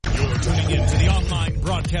into the online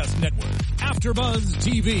broadcast network, AfterBuzz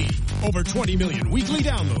TV. Over 20 million weekly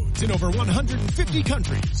downloads in over 150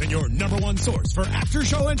 countries, and your number one source for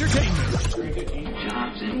after-show entertainment.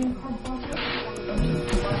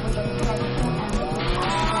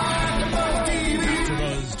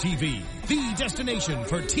 AfterBuzz TV, the destination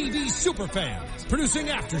for TV superfans, producing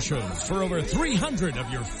aftershows for over 300 of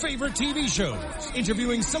your favorite TV shows,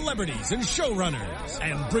 interviewing celebrities and showrunners,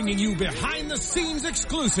 and bringing you behind-the-scenes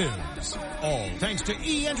exclusives. All thanks to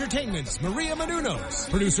E! Entertainment's Maria Menounos,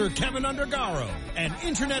 producer Kevin Undergaro, and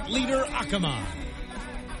internet leader Akamai.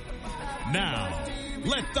 Now,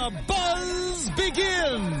 let the buzz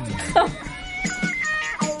begin!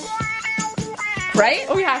 Right?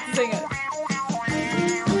 Oh, we have to sing it.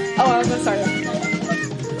 Oh, I was going to start it.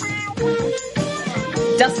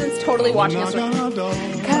 Dustin's totally watching us.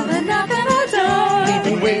 Come and knock on our door. We've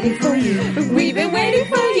been waiting for you. We've been waiting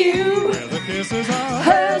for you. Where the kisses are.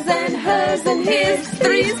 Hers and his.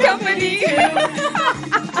 Three's Company.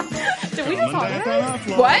 Did we just harmonize?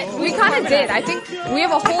 What? We kind of did. I think we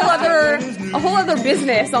have a whole other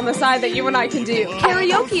business on the side that you and I can do.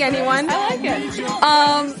 Karaoke, anyone? I like it.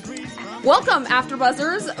 Welcome,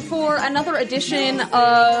 AfterBuzzers, for another edition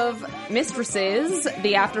of Mistresses,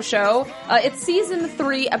 the after show. It's season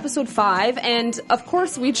 3, episode 5, and of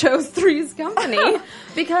course we chose Three's Company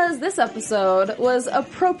because this episode was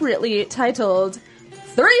appropriately titled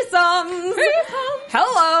Threesomes!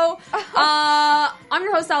 Hello! I'm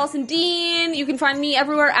your host, Allison Dean. You can find me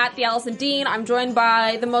everywhere at the Allison Dean. I'm joined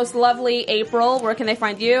by the most lovely April. Where can they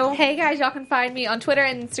find you? Hey guys, y'all can find me on Twitter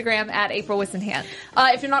and Instagram at April Wissenhant.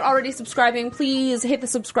 If you're not already subscribing, please hit the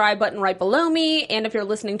subscribe button right below me. And if you're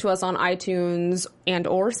listening to us on iTunes and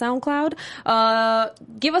or SoundCloud,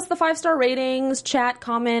 give us the 5-star ratings, chat,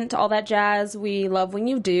 comment, all that jazz. We love when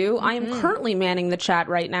you do. I am currently manning the chat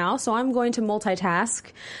right now, so I'm going to multitask.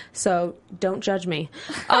 So don't judge me.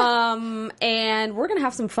 And we're gonna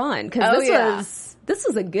have some fun because this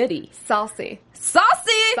was a goodie. Saucy.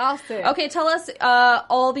 Okay, tell us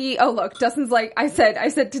all the. Oh, look, Dustin's like I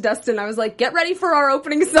said to Dustin, I was like, get ready for our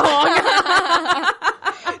opening song.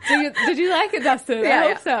 Did you like it, Dustin? Yeah, I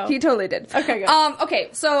hope so. He totally did. Okay, good. Okay,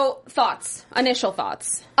 so initial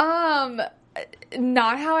thoughts.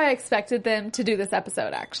 Not how I expected them to do this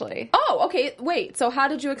episode, actually. Oh, okay. Wait. So how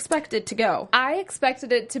did you expect it to go? I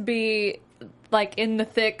expected it to be, like, in the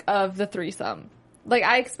thick of the threesome. Like,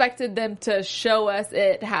 I expected them to show us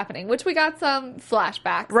it happening, which we got some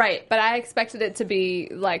flashbacks. Right. But I expected it to be,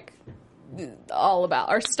 like, all about,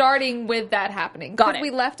 or starting with that happening. Got it.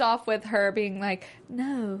 We left off with her being like,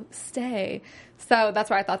 no, stay. So that's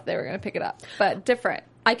why I thought they were going to pick it up. But different.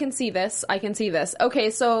 I can see this.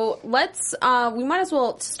 Okay, so let's, we might as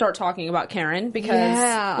well start talking about Karen because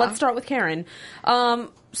let's start with Karen.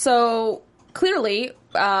 So clearly,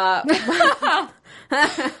 where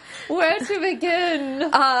to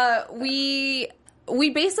begin? We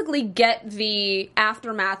basically get the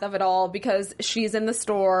aftermath of it all because she's in the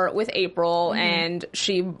store with April and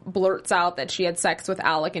she blurts out that she had sex with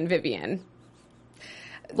Alec and Vivian.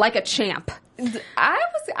 Like a champ. I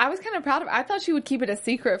was kind of proud of her. I thought she would keep it a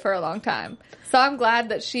secret for a long time. So I'm glad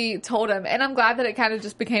that she told him. And I'm glad that it kind of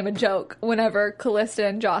just became a joke whenever Callista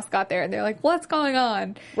and Joss got there. And they're like, what's going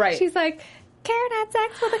on? Right. She's like, Karen had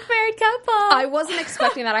sex with a married couple. I wasn't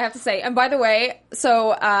expecting that, I have to say. And by the way,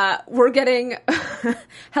 so we're getting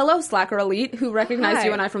hello Slacker Elite, who recognized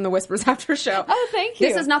you and I from the Whispers After Show. Oh, thank you.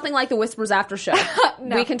 This is nothing like the Whispers After Show.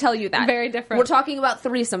 No, we can tell you that. very different. We're talking about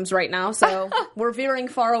threesomes right now, so we're veering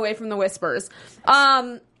far away from the Whispers.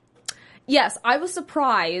 Yes, I was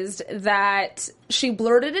surprised that she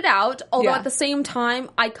blurted it out, although at the same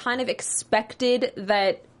time, I kind of expected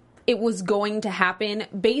that it was going to happen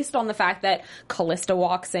based on the fact that Callista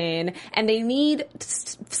walks in and they need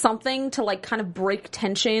something to like kind of break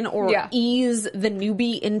tension or ease the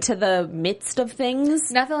newbie into the midst of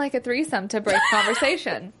things. Nothing like a threesome to break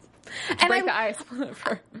conversation. And break the ice.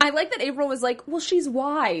 I like that April was like, well, she's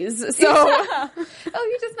wise. So, oh,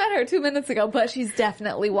 you just met her 2 minutes ago, but she's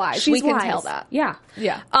definitely wise. She's we can wise. tell that. Yeah.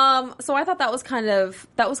 Yeah. So I thought that was kind of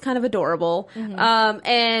adorable.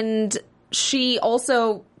 And she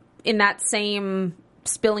also, in that same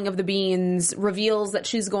spilling of the beans, reveals that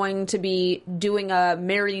she's going to be doing a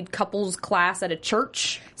married couples class at a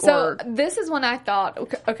church. So this is when I thought,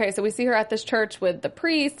 okay, so we see her at this church with the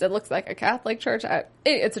priest. It looks like a Catholic church.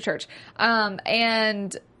 It's a church.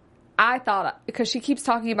 And I thought, because she keeps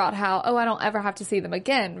talking about how, I don't ever have to see them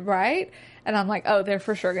again, right? And I'm like, they're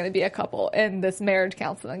for sure going to be a couple in this marriage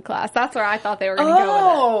counseling class. That's where I thought they were going to go with it.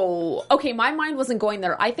 Oh, okay. My mind wasn't going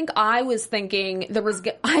there. I think I was thinking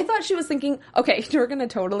I thought she was thinking, okay, you're going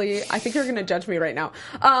to I think you're going to judge me right now.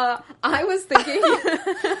 I was thinking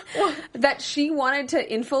that she wanted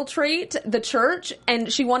to infiltrate the church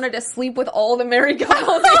and she wanted to sleep with all the married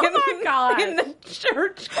couples in the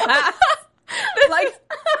church class. Like,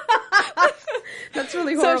 that's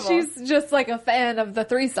really horrible. So she's just like a fan of the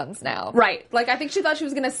threesomes now. Right. Like, I think she thought she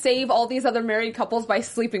was going to save all these other married couples by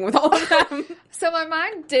sleeping with all of them. So my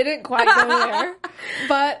mind didn't quite go there,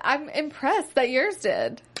 but I'm impressed that yours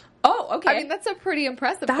did. Oh, okay. I mean, that's a pretty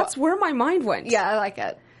impressive That's where my mind went. Yeah, I like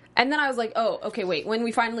it. And then I was like, oh, okay, wait. When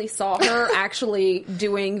we finally saw her actually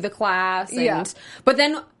doing the class. But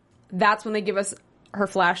then that's when they give us her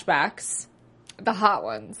flashbacks. The hot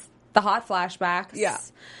ones. The hot flashbacks. Yeah.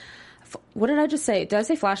 What did I just say? Did I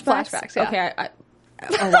say flashbacks? Flashbacks, yeah.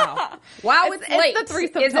 Okay, oh, wow. Wow, it's late. It's the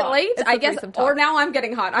threesome Is talk. it late? It's I the guess, threesome talk. or now I'm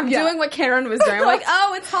getting hot. I'm doing what Karen was doing. I'm like,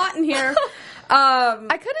 oh, it's hot in here.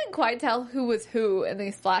 I couldn't quite tell who was who in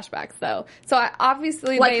these flashbacks, though. So I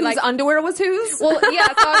obviously like whose underwear was whose? Well, yeah.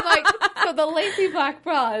 So I'm like, so the lacy black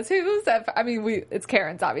bra is whose? I mean, it's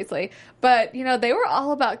Karen's, obviously, but they were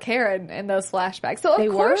all about Karen in those flashbacks. So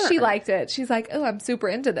of course she liked it. She's like, oh, I'm super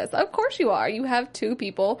into this. Of course you are. You have two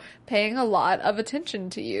people paying a lot of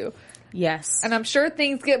attention to you. Yes. And I'm sure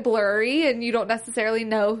things get blurry and you don't necessarily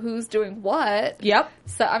know who's doing what. Yep.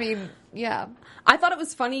 So, I mean, yeah. I thought it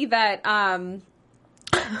was funny that, Dustin.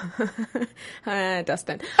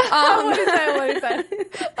 What is that?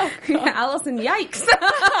 Oh, yeah, Allison, yikes.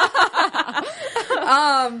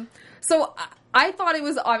 So I thought it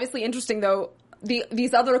was obviously interesting, though.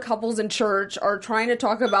 These other couples in church are trying to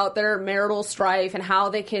talk about their marital strife and how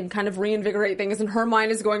they can kind of reinvigorate things, and her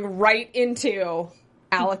mind is going right into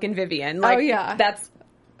Alec and Vivian. Like, yeah. That's,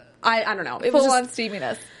 I don't know. It Full was on just,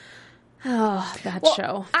 steaminess. oh, that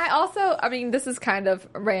show. I mean, this is kind of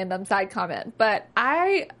a random side comment, but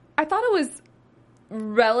I thought it was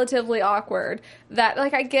relatively awkward that,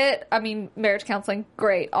 like, marriage counseling,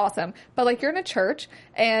 great, awesome, but, like, you're in a church,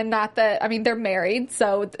 and not that, I mean, they're married,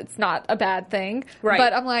 so it's not a bad thing, right?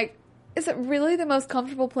 But I'm like, is it really the most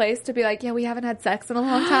comfortable place to be like, yeah, we haven't had sex in a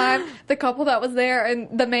long time? The couple that was there,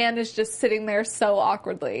 and the man is just sitting there so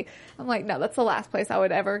awkwardly. I'm like, no, that's the last place I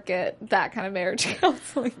would ever get that kind of marriage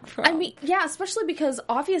counseling from. I mean, yeah, especially because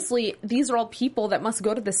obviously these are all people that must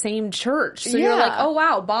go to the same church. So you're like, oh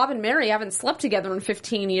wow, Bob and Mary haven't slept together in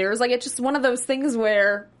 15 years. Like, it's just one of those things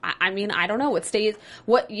where, I mean, I don't know. It stays,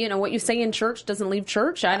 what you say in church doesn't leave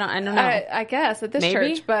church. I don't know. I guess at this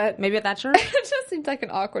church, but maybe at that church. It just seems like an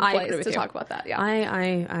awkward place to talk about that. Yeah,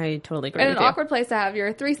 I totally agree. And with an you. awkward place to have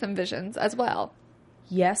your threesome visions as well.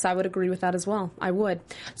 Yes, I would agree with that as well. I would.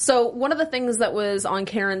 So one of the things that was on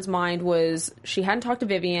Karen's mind was she hadn't talked to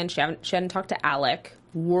Vivian. She hadn't talked to Alec.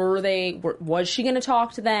 Was she going to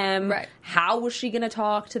talk to them? Right. How was she going to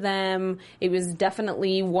talk to them? It was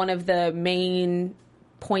definitely one of the main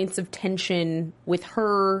points of tension with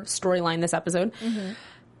her storyline this episode. Mm-hmm.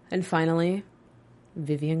 And finally,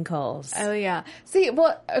 Vivian calls. Oh, yeah. See,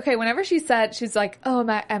 well, okay, whenever she said, she's like, oh,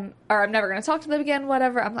 I'm never going to talk to them again,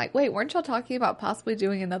 whatever. I'm like, wait, weren't y'all talking about possibly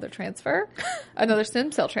doing another transfer? Another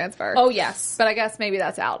stem cell transfer? Oh, yes. But I guess maybe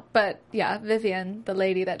that's out. But, yeah, Vivian, the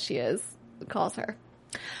lady that she is, calls her.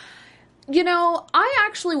 I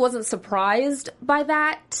actually wasn't surprised by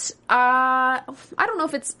that. I don't know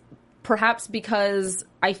if it's perhaps because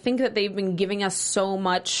I think that they've been giving us so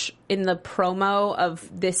much in the promo of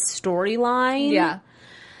this storyline. Yeah.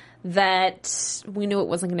 That we knew it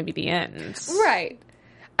wasn't going to be the end. Right.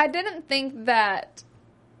 I didn't think that...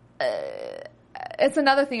 it's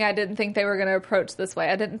another thing I didn't think they were going to approach this way.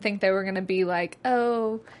 I didn't think they were going to be like,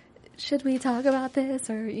 oh, should we talk about this?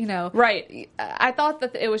 Or, Right. I thought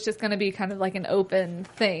that it was just going to be kind of like an open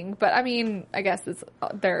thing. But, I mean, I guess it's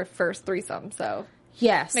their first threesome, so...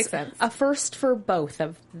 Yes. Makes sense. A first for both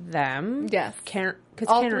of them. Yes. Karen,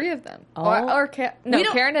 all Karen, three of them. We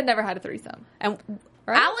don't- Karen had never had a threesome. And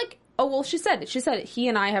Right? Alec, she said he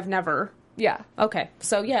and I have never. Yeah. Okay.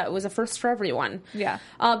 So, yeah, it was a first for everyone. Yeah.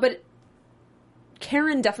 But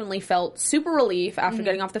Karen definitely felt super relief after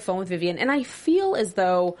getting off the phone with Vivian. And I feel as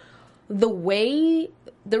though the way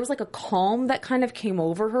there was like a calm that kind of came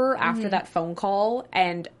over her after that phone call.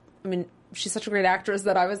 And, I mean, she's such a great actress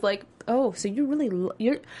that I was like, oh, so you really,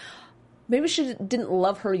 maybe she didn't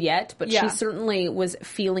love her yet, but she certainly was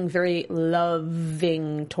feeling very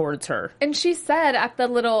loving towards her. And she said at the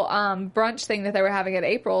little brunch thing that they were having at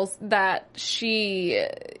April's that she,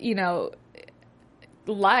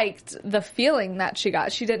 liked the feeling that she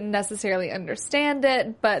got. She didn't necessarily understand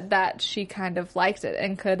it, but that she kind of liked it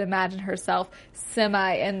and could imagine herself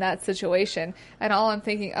semi in that situation. And all I'm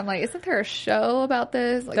thinking, I'm like, isn't there a show about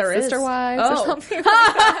this? Like There Sister is. Wives Oh. or something like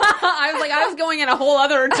that? I was going in a whole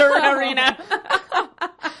other arena.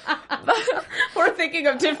 We're thinking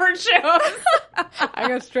of different shows. I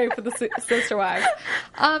go straight for the Sister Wives.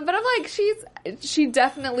 But I'm like, she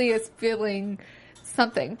definitely is feeling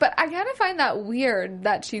something. But I kind of find that weird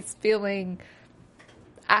that she's feeling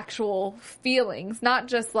actual feelings, not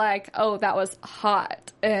just like, oh, that was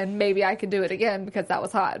hot and maybe I could do it again because that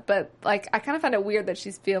was hot. But like, I kind of find it weird that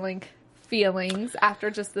she's feeling feelings after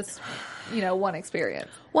just this, one experience.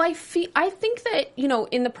 Well, I think that,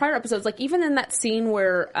 in the prior episodes, like even in that scene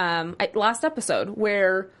where, last episode,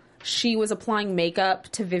 where she was applying makeup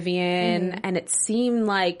to Vivian and it seemed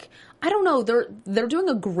like, I don't know, they're doing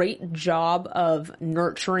a great job of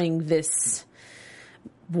nurturing this,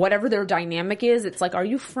 whatever their dynamic is. It's like, are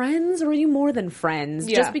you friends or are you more than friends?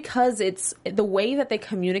 Yeah. Just because it's the way that they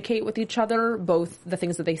communicate with each other, both the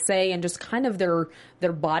things that they say and just kind of their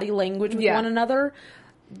body language with one another.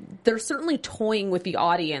 They're certainly toying with the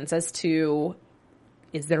audience as to,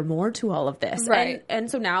 is there more to all of this? Right. And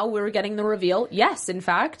so now we're getting the reveal. Yes, in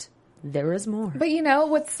fact, there is more. But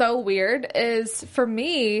what's so weird is, for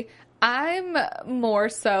me, I'm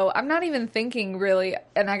not even thinking really,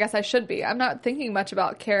 and I guess I should be, I'm not thinking much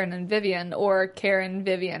about Karen and Vivian or Karen,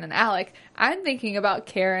 Vivian, and Alec. I'm thinking about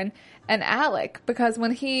Karen and Alec, because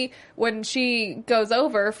when she goes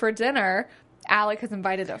over for dinner, Alec has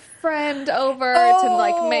invited a friend over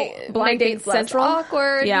to make Blind Date things less Central?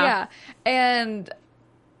 awkward. Yeah. And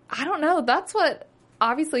I don't know, that's what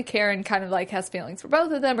obviously Karen kind of like has feelings for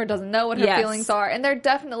both of them or doesn't know what her feelings are, and they're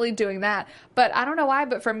definitely doing that. But I don't know why,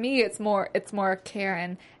 but for me it's more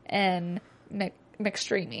Karen and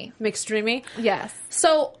McStreamy. McStreamy? Yes.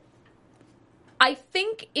 So I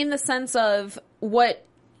think in the sense of what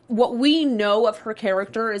we know of her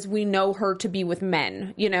character is we know her to be with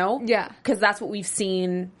men, Yeah. Because that's what we've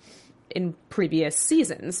seen in previous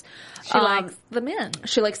seasons. She likes the men.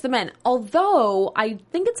 She likes the men. Although I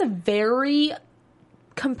think it's a very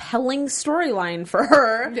compelling storyline for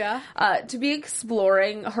her to be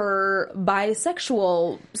exploring her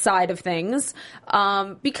bisexual side of things,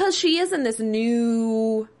 because she is in this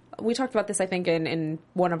new, we talked about this I think in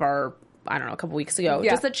one of our, I don't know, a couple weeks ago,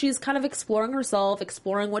 just that she's kind of exploring herself,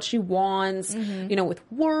 exploring what she wants, with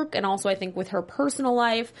work, and also I think with her personal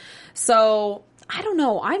life. So I don't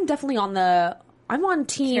know, I'm on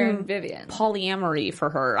team Karen, Vivian. polyamory for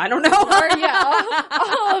her. I don't know.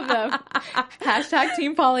 All of them. Hashtag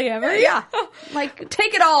team polyamory. Yeah. Like,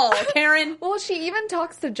 take it all, Karen. Well, she even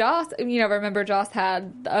talks to Joss. Remember Joss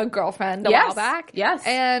had a girlfriend a while back? Yes.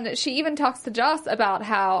 And she even talks to Joss about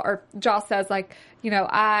or Joss says, like,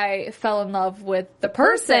 I fell in love with the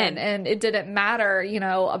person and it didn't matter,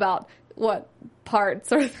 about what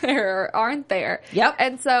parts are there or aren't there. Yep.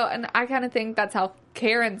 And I kind of think that's how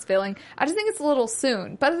Karen's feeling. I just think it's a little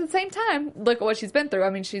soon. But at the same time, look at what she's been through. I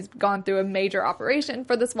mean, she's gone through a major operation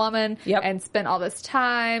for this woman and spent all this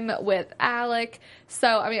time with Alec. So,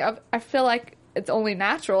 I mean, I feel like it's only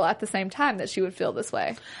natural at the same time that she would feel this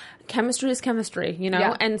way. Chemistry is chemistry,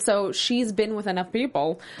 Yeah. And so she's been with enough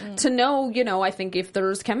people to know, I think if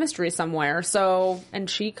there's chemistry somewhere. So, and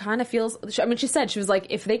she kind of feels, she said, she was like,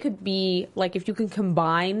 if they could be, like, if you can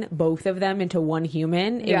combine both of them into one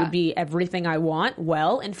human, it would be everything I want.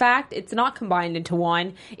 Well, in fact, it's not combined into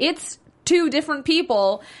one. It's two different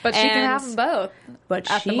people. But she can have them both. But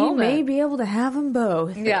at she the moment. may be able to have them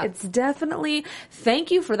both. Yeah. It's definitely,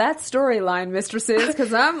 thank you for that storyline, mistresses,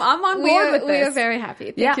 because I'm on board with this. We are very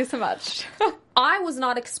happy. Thank you so much. I was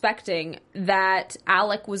not expecting that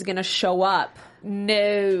Alec was going to show up.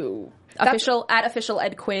 No. Official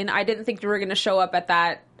Ed Quinn. I didn't think you were going to show up at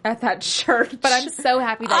that church. But I'm so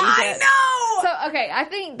happy that you did. I know! So, okay, I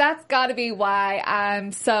think that's got to be why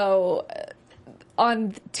I'm so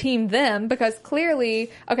on team them, because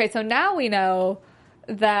clearly, okay, so now we know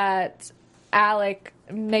that Alec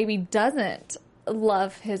maybe doesn't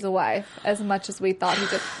love his wife as much as we thought he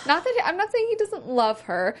did. I'm not saying he doesn't love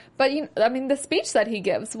her, but the speech that he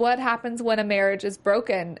gives, what happens when a marriage is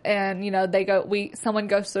broken and someone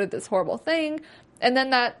goes through this horrible thing and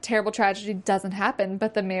then that terrible tragedy doesn't happen,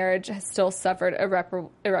 but the marriage has still suffered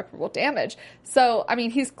irreparable damage. So, I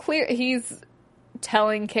mean, he's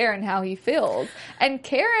telling Karen how he feels, and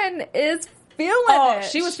Karen is feeling it.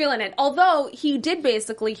 She was feeling it. Although he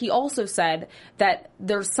also said that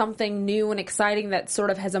there's something new and exciting that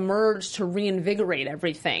sort of has emerged to reinvigorate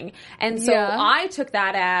everything. And so I took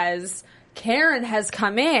that as Karen has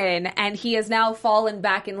come in and he has now fallen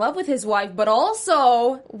back in love with his wife, but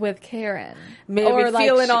also with Karen. Maybe or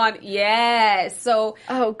feeling on. Yes. So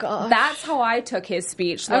oh gosh. That's how I took his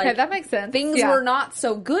speech. Like, okay, that makes sense. Things were not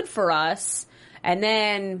so good for us. And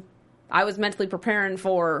then I was mentally preparing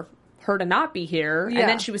for her to not be here. And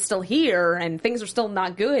then she was still here and things are still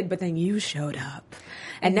not good. But then you showed up.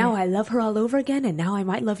 And now I love her all over again, and now I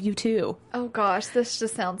might love you too. Oh gosh, this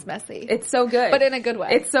just sounds messy. It's so good. But in a good way.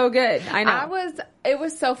 It's so good. I know. It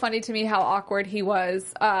was so funny to me how awkward he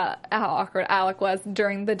was, how awkward Alec was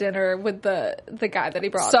during the dinner with the guy that he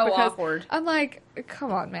brought. So awkward. I'm like,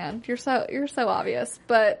 come on, man. You're so obvious.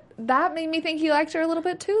 But that made me think he liked her a little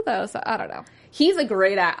bit too, though, so I don't know. He's a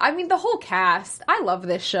great actor. I mean, the whole cast. I love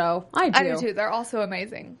this show. I do too. They're all so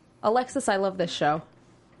amazing. Alexis, I love this show.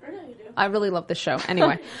 I really love this show.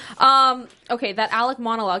 Anyway. Okay, that Alec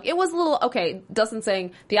monologue. It was a little, Dustin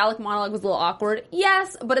saying the Alec monologue was a little awkward.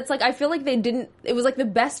 Yes, but it's like, I feel like it was like the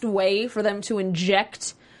best way for them to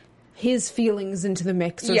inject his feelings into the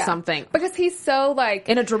mix or something. Because he's so like...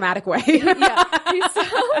 in a dramatic way. He's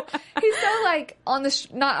so like on the,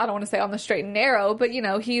 I don't want to say on the straight and narrow, but you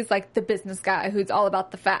know, he's like the business guy who's all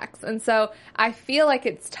about the facts. And so I feel like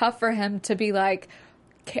it's tough for him to be like,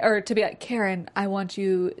 Karen, I want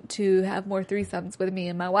you to have more threesomes with me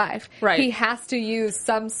and my wife. Right. He has to use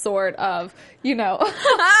some sort of, you know,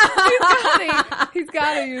 he's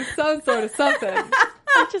got to use some sort of something.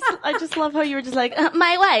 I just love how you were just like,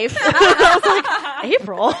 my wife. I was like,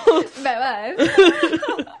 April. My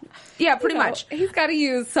wife. Yeah, pretty much. He's got to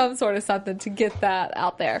use some sort of something to get that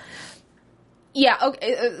out there. Yeah,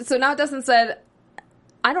 okay. So now Dustin said,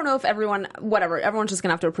 I don't know if everyone's just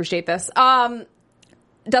gonna have to appreciate this.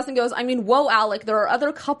 Dustin goes, I mean, whoa, Alec, there are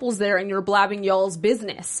other couples there and you're blabbing y'all's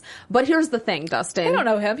business. But here's the thing, Dustin. They don't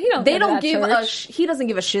know him. He doesn't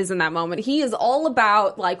give a shiz in that moment. He is all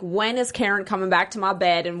about, like, when is Karen coming back to my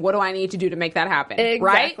bed and what do I need to do to make that happen?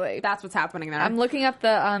 Exactly. Right? That's what's happening there. I'm looking up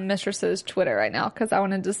the Mistress's Twitter right now because I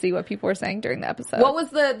wanted to see what people were saying during the episode. What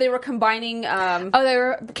was they were combining, they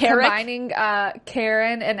were combining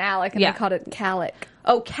Karen and Alec and they called it Calic.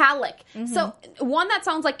 Oh, Calic. Mm-hmm. So, one that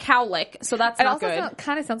sounds like Cowlick, so that's not good. It also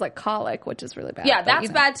kind of sounds like colic, which is really bad. Yeah, that's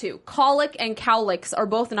bad too. Colic and Cowlicks are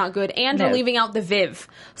both not good, and you're leaving out the Viv.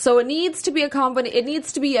 So it needs to be it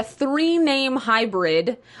needs to be a 3-name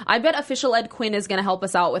hybrid. I bet official Ed Quinn is going to help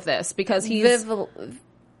us out with this, because he's... or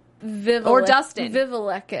Dustin.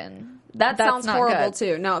 Vivalekin. That sounds horrible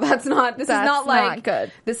too. No, that's not. This is not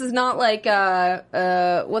good. This is not like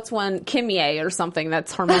what's one Kimye or something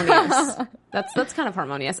that's harmonious. that's kind of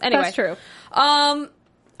harmonious. Anyway, that's true. All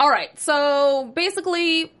right. So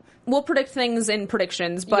basically, we'll predict things in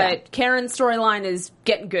predictions, but Karen's storyline is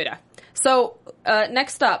getting gooder. So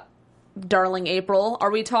next up, darling April.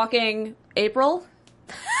 Are we talking April?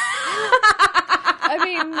 I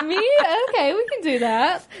mean, okay, we can do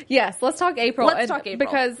that. Yes, let's talk April. Let's talk April.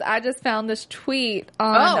 Because I just found this tweet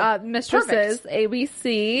on Mistresses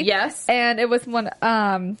ABC. Yes. And it was one,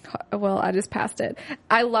 I just passed it.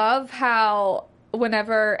 I love how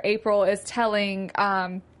whenever April is telling,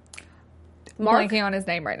 blanking on his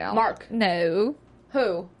name right now. Mark. No.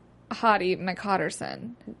 Who? Hottie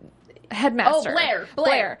McCotterson. Headmaster. Oh,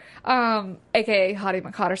 Blair. AKA Hottie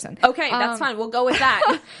McCotterson. Okay, that's fine. We'll go with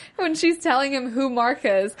that. When she's telling him who Mark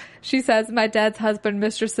is, she says, my dad's husband,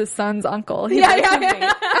 Mistress's son's uncle. Yeah.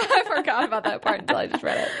 I forgot about that part until I just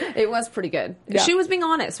read it. It was pretty good. Yeah. She was being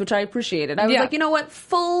honest, which I appreciated. I was like, you know what?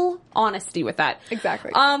 Full honesty with that.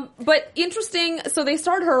 Exactly. But interesting. So they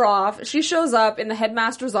start her off. She shows up in the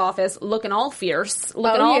headmaster's office looking all fierce,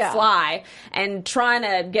 looking all fly, and trying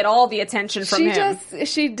to get all the attention from him.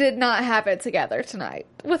 She did not have it together tonight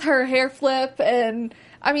with her hair flip. And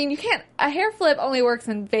I mean, a hair flip only works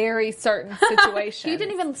in very certain situations. He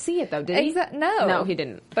didn't even see it though, did he? No, he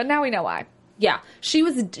didn't. But now we know why. Yeah, she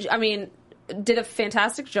was, did a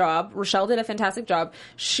fantastic job. Rochelle did a fantastic job.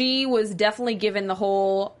 She was definitely given the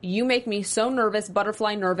whole, you make me so nervous,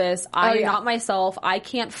 butterfly nervous. I am not myself. I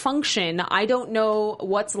can't function. I don't know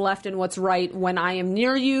what's left and what's right when I am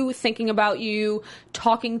near you, thinking about you,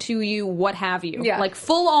 talking to you, what have you. Yeah. Like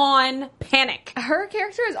full on panic. Her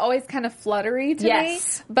character is always kind of fluttery to me,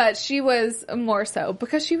 but she was more so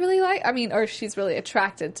because she really she's really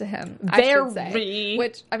attracted to him. I should say.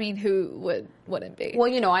 Which, who wouldn't be?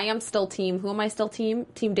 Well, I am still team. Who am I still team?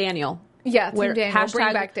 Team Daniel. Yeah, Team Daniel.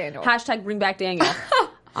 Bring back Daniel. Hashtag bring back Daniel.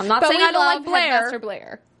 I'm not saying I don't like Blair. Headmaster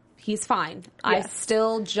Blair. He's fine. Yes. I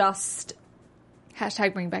still just...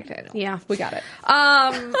 Hashtag bring back Daniel. Yeah. We got it.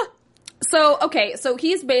 So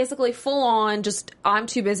he's basically full on just, I'm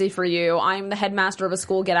too busy for you. I'm the headmaster of a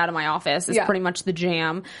school. Get out of my office. It's pretty much the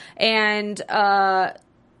jam. And,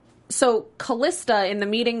 So Callista, in the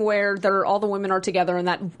meeting where all the women are together, and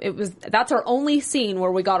that's our only scene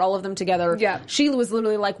where we got all of them together. Yeah. She was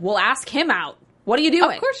literally like, "Well, ask him out. What are you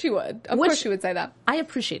doing?" Of course she would. Of course she would say that. I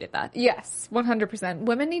appreciated that. Yes, 100%.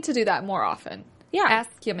 Women need to do that more often. Yeah.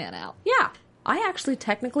 Ask your man out. Yeah. I actually,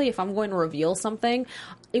 technically, if I'm going to reveal something,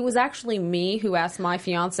 it was actually me who asked my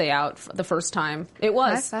fiance out the first time. It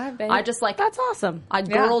was. High five, babe. I just That's awesome. I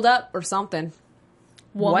girled up or something.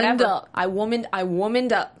 Womaned up. I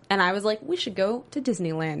womaned up. And I was like, we should go to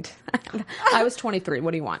Disneyland. I was 23.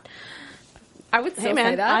 What do you want? I would still Hey,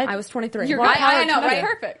 man, say that. I was 23. You're I know, that's right?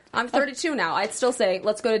 perfect. I'm 32 now. I'd still say,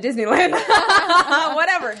 let's go to Disneyland.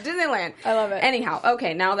 Whatever, Disneyland. I love it. Anyhow,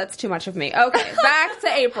 okay, now that's too much of me. Okay, back to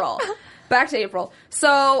April.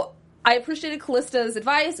 So I appreciated Callista's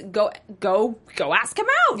advice. Go ask him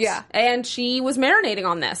out. Yeah. And she was marinating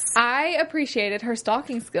on this. I appreciated her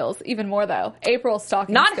stalking skills even more, though. April's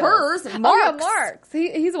stalking Not skills. hers, Oh, yeah, Mark's. Mark's.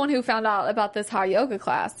 He's the one who found out about this hot yoga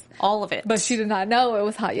class. All of it. But she did not know it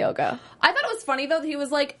was hot yoga. I thought it was funny, though, that he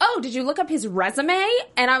was like, oh, did you look up his resume?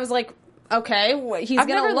 And I was like, okay, he's I've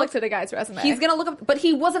going to never look looked at a guy's resume. He's gonna look up, but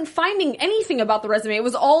he wasn't finding anything about the resume. It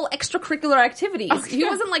was all extracurricular activities. He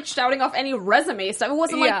wasn't like shouting off any resume stuff. It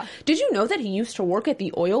wasn't Yeah. like, did you know that he used to work at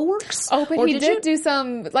the oil works? Oh, but Or he did you- do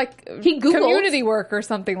some, like, He Googled. community work or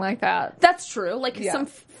something like that. That's true. Like Yeah. some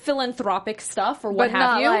philanthropic stuff or what But have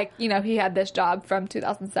not you. like, he had this job from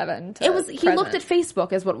 2007 to It was. He present. looked at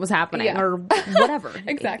Facebook as what was happening, Yeah. or whatever.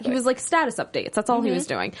 Exactly. He was like status updates. That's all he was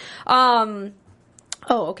doing.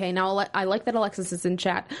 Oh, okay. Now I like that Alexis is in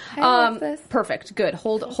chat. Hey, Alexis. Perfect. Good.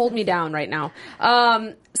 Hold me down right now.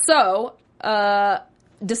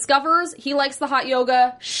 Discovers he likes the hot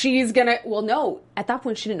yoga. She's gonna. Well, no. At that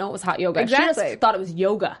point, she didn't know it was hot yoga. She Exactly. just thought it was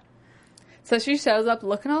yoga. So she shows up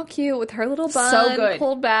looking all cute with her little bun So good.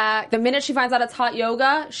 pulled back. The minute she finds out it's hot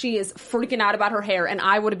yoga, she is freaking out about her hair, and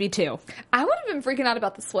I would be too. I would have been freaking out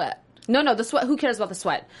about the sweat. No, the sweat. Who cares about the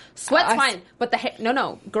sweat? Sweat's I- fine, but the hair.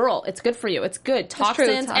 No, girl, it's good for you. It's good true. toxins,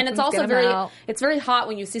 and Toxins it's also get 'em very. out. It's very hot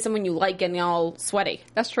when you see someone you like getting all sweaty.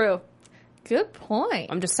 That's true. Good point.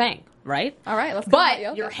 I'm just saying, right? All right, let's go hot But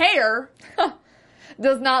yoga. your hair.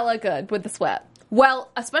 Does not look good with the sweat. Well,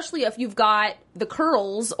 especially if you've got the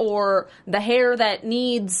curls or the hair that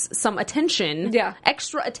needs some attention. Yeah.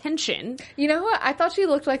 Extra attention. You know what? I thought she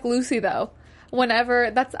looked like Lucy, though.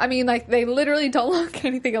 They literally don't look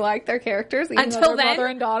anything alike, their characters, even Until though they're then. mother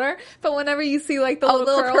and daughter. But whenever you see, like, the Oh,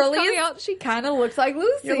 little little curls curlies? coming out, she kind of looks like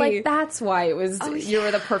Lucy. You're like, that's why it was. Oh, You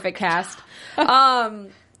were the perfect cast.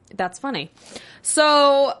 That's funny.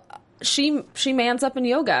 So she mans up in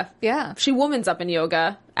yoga. Yeah. She womans up in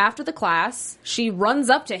yoga. After the class, she runs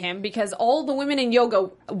up to him because all the women in yoga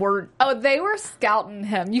were Oh, they were scouting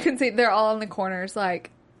him. You can see they're all in the corners, like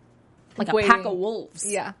like waiting. a pack of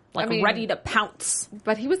wolves. Yeah. Like I mean- ready to pounce.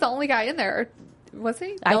 But he was the only guy in there, was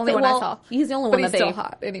he? The I only think- one I well, saw. he's the only but one he's that still they-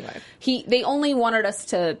 hot anyway. They only wanted us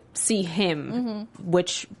to see him,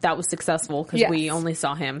 which that was successful because Yes. we only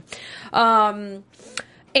saw him.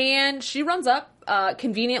 And she runs up.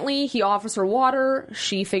 Conveniently, he offers her water.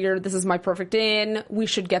 She figured, this is my perfect in. We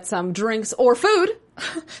should get some drinks or food.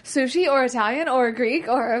 Sushi or Italian or Greek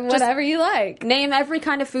or whatever you like. Name every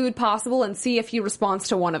kind of food possible and see if he responds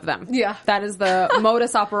to one of them. Yeah. That is the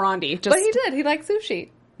modus operandi. Just, But he did. He liked sushi.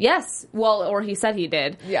 Yes. Well, or he said he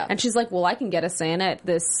did. Yeah. And she's like, well, I can get us in at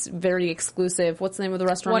this very exclusive, what's the name of the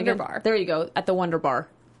restaurant Wonder again? Bar. There you go. At the Wonder Bar.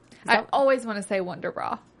 I always want to say Wonder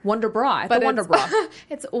Bra. Wonder Bra. At But the Wonder Bra.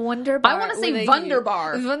 It's Wonder Bar. I wanna say with a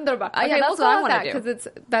Wunderbar. U. Wunderbar. Yeah, Okay, that's we'll what call I it wanna that do. because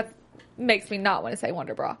that makes me not want to say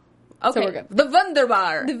Wonder Bra. Okay. So we're good. The Wonder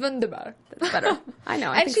Bar. The Wunderbar. That's better. I know.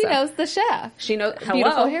 I And think she so. knows the chef. She knows. Hello.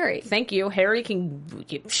 Beautiful Harry. Thank you. Harry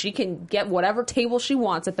she can get whatever table she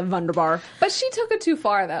wants at the Wunderbar. But she took it too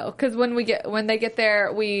far though, because when they get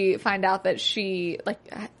there, we find out that she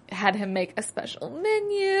had him make a special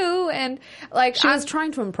menu and She was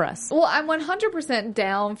trying to impress. Well, I'm 100%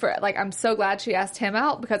 down for I'm so glad she asked him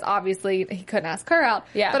out because obviously he couldn't ask her out.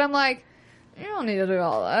 Yeah. But I'm like, you don't need to do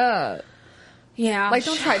all that. Yeah.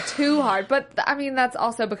 Don't try too hard. But I mean, that's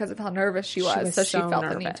also because of how nervous she was, so she felt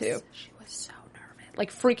the need to. She was so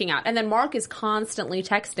nervous. Freaking out. And then Mark is constantly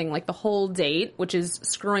texting the whole date, which is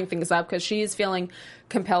screwing things up because she is feeling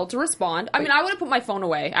compelled to respond. I mean, I would have put my phone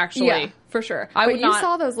away, actually. Yeah, for sure. I but would you not-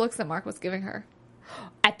 saw those looks that Mark was giving her.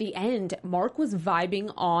 At the end, Mark was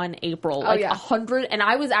vibing on April, Oh, yeah. 100, and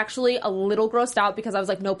I was actually a little grossed out because I was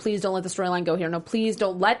like, no, please don't let the storyline go here. No, please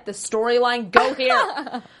don't let the storyline go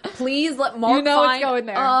here. Please let Mark You know find... it's going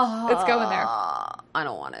there. It's going there. I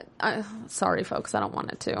don't want it. Sorry, folks, I don't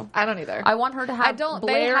want it to. I don't either. I want her to have they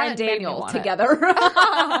Blair and haven't made me Daniel want it. together.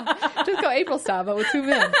 Just go April style, but with two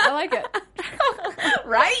men. I like it.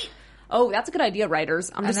 Right? Oh, that's a good idea,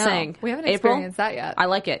 writers. I'm just know. saying. We haven't April, experienced that yet. I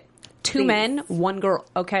like it. 2 Please. men, 1 girl.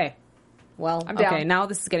 Okay. Well, I'm okay. down. Now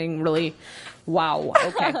this is getting really, wow.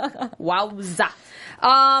 Okay. Wowza.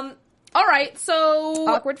 All right. So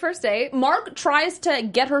Awkward first date. Mark tries to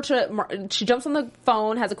get her to, she jumps on the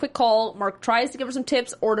phone, has a quick call. Mark tries to give her some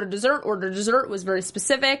tips. Order dessert. Was very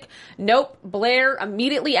specific. Nope. Blair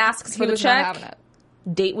immediately asks for He the was not check. having it.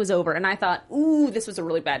 Date was over. And I thought, ooh, this was a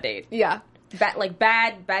really bad date. Yeah.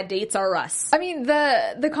 Bad dates are us. I mean,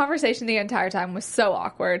 the conversation the entire time was so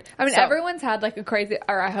awkward. I mean, So- everyone's had like a crazy,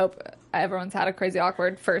 or I hope everyone's had a crazy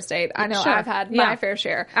awkward first date. I know Sure. I've had Yeah. my fair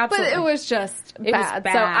share. Absolutely. But it was just was bad.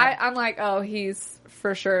 bad. So I'm like, oh, he's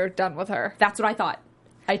for sure done with her. That's what I thought.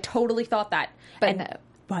 I totally thought that. But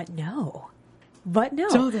no. But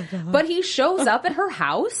no. But he shows up at her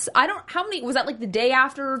house. How many, was that like the day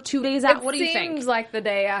after, 2 days after? What do you think? Seems like the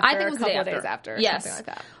day after. I think it was the a day couple after. days after. Yes. Something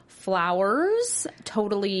like that. Flowers,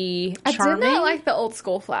 totally I charming. did not like the old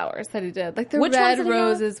school flowers that he did, like the Which ones red did he have?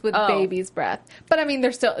 roses with Oh. baby's breath. But I mean,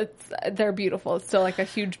 they're beautiful. It's still like a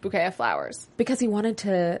huge bouquet of flowers. Because he wanted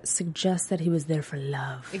to suggest that he was there for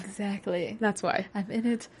love. Exactly. That's why. I'm in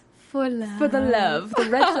it for love. For the love. The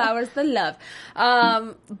red flowers, the love.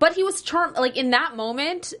 But he was charmed. Like, in that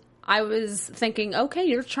moment, I was thinking, okay,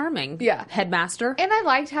 you're charming. Yeah. Headmaster. And I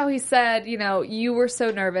liked how he said, you were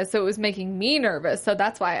so nervous, so it was making me nervous. So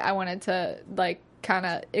that's why I wanted to, like, kind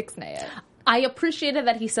of ixnay it. I appreciated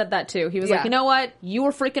that he said that too. He was Yeah. like, you know what? You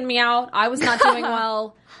were freaking me out. I was not doing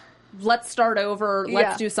well. Let's start over.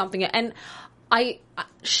 Let's Yeah. do something. And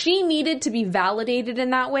she needed to be validated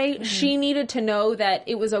in that way. Mm-hmm. She needed to know that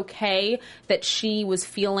it was okay that she was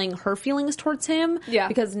feeling her feelings towards him. Yeah.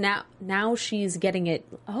 Because now she's getting it.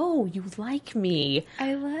 Oh, you like me.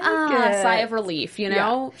 I like it. Sigh of relief, you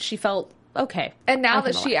know? She felt okay. And now I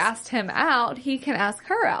that can she relax. asked him out, he can ask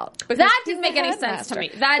her out. Because That he's didn't the make any sense to headmaster.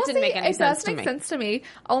 me. That didn't make any sense to It me. does make sense to me,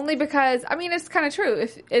 only because, I mean, it's kind of true.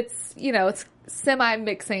 If it's, it's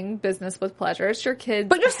semi-mixing business with pleasure. It's your kid's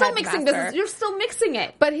But you're still mixing headmaster. business. You're still mixing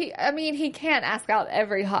it. But he can't ask out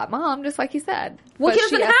every hot mom, just like he said. Well, But he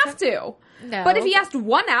she doesn't asked have him- to. No. But if he asked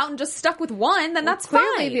one out and just stuck with one, then that's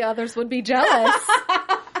Clearly fine. the others would be jealous.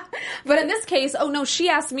 But in this case, oh no, she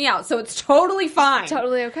asked me out, so it's totally fine.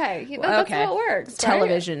 Totally okay. That's Okay. how it works. right?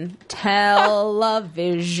 Television.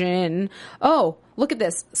 Oh, look at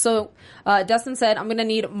this. So, Dustin said, I'm going to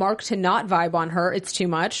need Mark to not vibe on her. It's too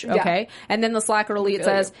much. Okay. And then the Slacker Elite feel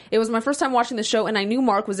says, you. it was my first time watching the show and I knew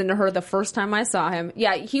Mark was into her the first time I saw him.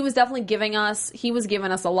 Yeah, he was definitely giving us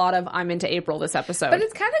a lot of I'm into April this episode. But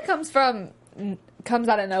it kind of comes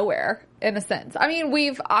out of nowhere in a sense. I mean,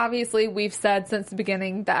 we've said since the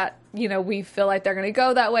beginning that, we feel like they're going to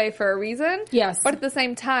go that way for a reason. Yes. But at the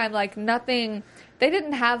same time, like they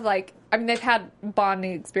didn't have like, I mean, they've had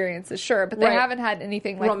bonding experiences, sure, but they Right. haven't had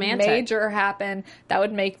anything like Romantic. major happen that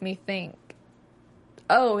would make me think,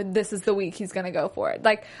 oh, this is the week he's going to go for it.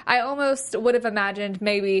 Like, I almost would have imagined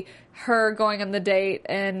maybe her going on the date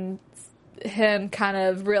and him kind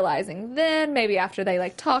of realizing then, maybe after they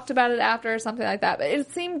like talked about it after or something like that. But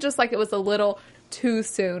it seemed just like it was a little too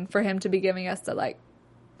soon for him to be giving us the like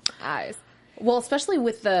eyes. well, especially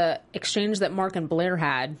with the exchange that Mark and Blair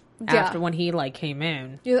had Yeah. after when he came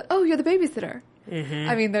in. You're the babysitter. Mm-hmm.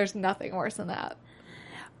 I mean, there's nothing worse than that.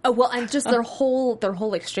 Oh, well, and just their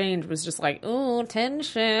whole exchange was just like, ooh,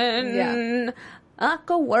 tension. Yeah.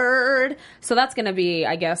 Awkward. So that's going to be,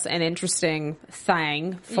 I guess, an interesting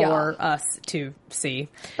thing for us to see.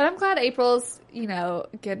 But I'm glad April's,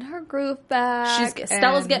 getting her groove back.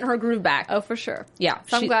 Stella's and- getting her groove back. Oh, for sure. Yeah,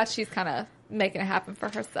 So I'm she- glad she's kind of making it happen for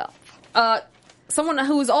herself. Someone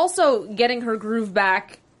who's also getting her groove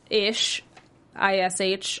back-ish,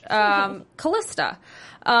 ISH, Callista.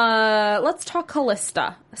 Let's talk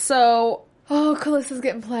Callista. So, Oh, Callista's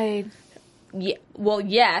getting played. yeah, well,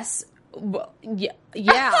 yes. Well,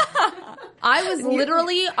 yeah.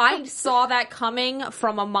 I saw that coming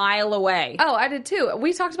from a mile away. Oh, I did too.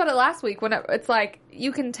 We talked about it last week when it's like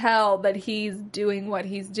you can tell that he's doing what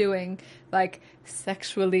he's doing, like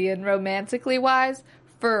sexually and romantically wise,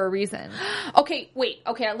 for a reason. Okay, wait.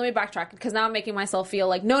 Okay, let me backtrack because now I'm making myself feel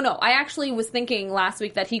like, no. I actually was thinking last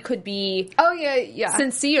week that he could be Oh yeah.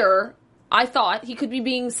 sincere. I thought he could be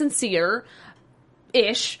being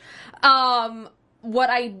sincere-ish. What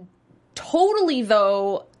I totally,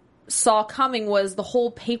 though, saw coming was the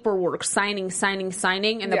whole paperwork, signing, and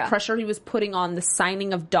the Yeah. pressure he was putting on the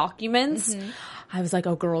signing of documents. I was like,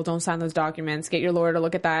 oh, girl, don't sign those documents. Get your lawyer to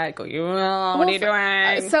look at that. Go, what are you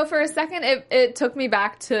doing? So for a second, it took me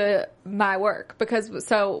back to my work because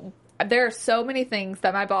there are so many things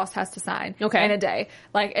that my boss has to sign in a day.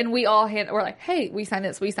 Like, and we all we're like, hey, we sign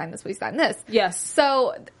this, we sign this, we sign this. Yes.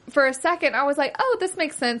 So for a second, I was like, oh, this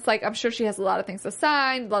makes sense. Like, I'm sure she has a lot of things to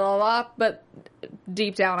sign, blah, blah, blah. But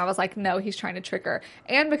deep down, I was like, no, he's trying to trick her.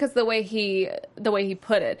 And because the way he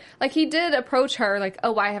put it, like, he did approach her like,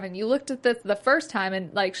 oh, why haven't you looked at this the first time,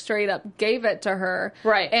 and like straight up gave it to her.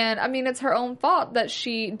 Right. And I mean, it's her own fault that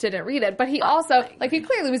she didn't read it. But he also, like, he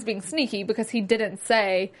clearly was being sneaky because he didn't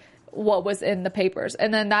say what was in the papers.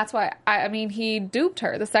 And then that's why, I mean, he duped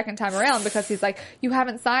her the second time around, because he's like, you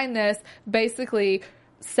haven't signed this, basically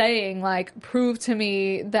saying, like, prove to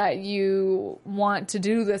me that you want to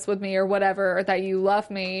do this with me or whatever, or that you love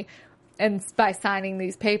me, and by signing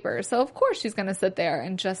these papers. So of course she's going to sit there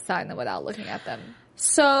and just sign them without looking at them.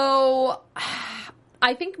 So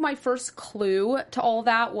I think my first clue to all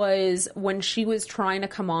that was when she was trying to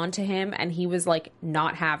come on to him and he was like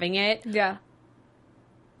not having it. Yeah.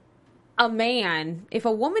 A man, if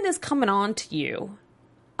a woman is coming on to you,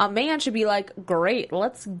 a man should be like, great,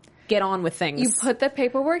 let's get on with things. You put the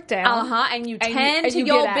paperwork down. And you tend to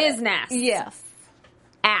your business. Yes.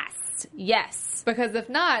 Ass. Yes. Because if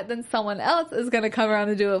not, then someone else is going to come around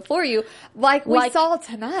and do it for you, like we saw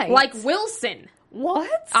tonight. Like Wilson. What?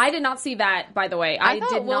 I did not see that, by the way. I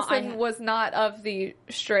thought Wilson was not of the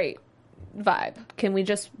straight vibe. Can we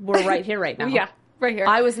just, we're right here right now. Yeah, right here.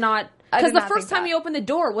 I was not, because the not first think time that. he opened the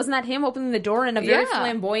door, wasn't that him opening the door in a very Yeah.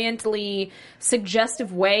 flamboyantly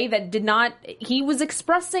suggestive way that did not, he was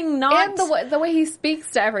expressing not... And the way he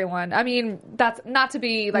speaks to everyone. I mean, that's not to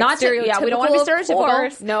be like Not to- stereotypical. yeah, we don't wanna be of stereotypical.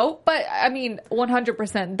 course. No. But I mean,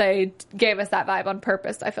 100% they gave us that vibe on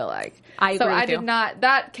purpose, I feel like. I agree So I with you. did not,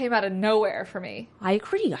 that came out of nowhere for me. I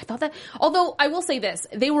agree. I thought that, although I will say this,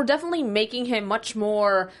 they were definitely making him much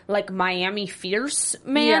more like Miami Fierce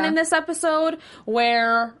man Yeah. in this episode,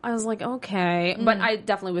 where I was like, okay, but I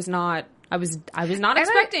definitely was not. I was not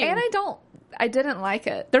expecting. I didn't like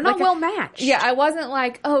it. They're not Like, well matched. Yeah, I wasn't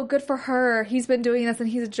like, oh, good for her. He's been doing this and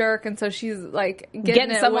he's a jerk, and so she's like Getting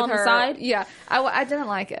it some with on the her. side? Yeah, I didn't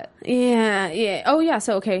like it. Yeah. Oh yeah.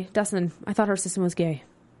 So okay, Dustin. I thought her system was gay.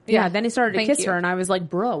 Yeah. Then he started to Thank kiss you. her, and I was like,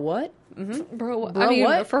 bro, what? Bro, Bro, I mean,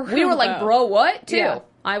 what? for We were like, though. bro, what? Too. Yeah.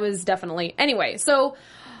 I was definitely. Anyway, so,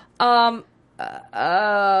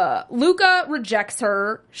 Luca rejects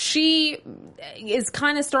her. She is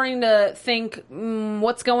kind of starting to think,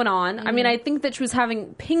 what's going on? I mean, I think that she was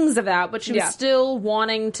having pings of that, but she was Yeah. still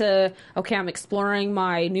wanting to, okay, I'm exploring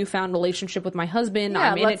my newfound relationship with my husband.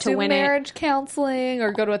 Yeah, I'm in it let's to do win it. marriage counseling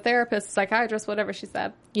or go to a therapist, psychiatrist, whatever she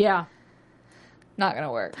said. Yeah. Not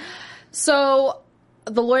gonna work. So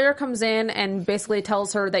the lawyer comes in and basically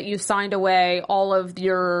tells her that you signed away all of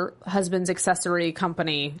your husband's accessory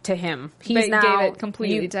company to him. They gave it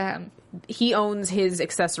completely to him. He owns his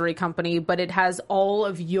accessory company, but it has all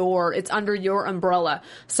of it's under your umbrella.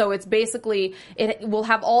 So it's basically, it will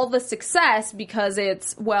have all the success because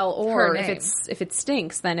it's, well, or Her if name. if it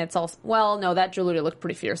stinks, then it's all, well, no, that jewelry looked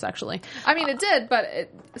pretty fierce actually. I mean, it did, but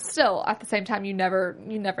still, at the same time, you never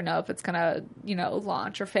know if it's gonna,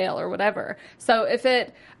 launch or fail or whatever. So if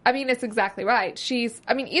it's exactly right.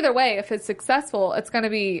 Either way, if it's successful, it's gonna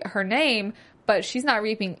be her name, but she's not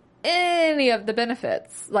reaping any of the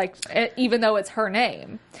benefits, like, even though it's her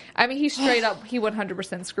name. I mean, he straight up, he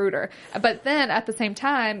 100% screwed her. But then, at the same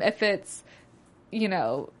time, if it's,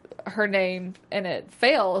 her name and it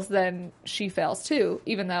fails, then she fails too,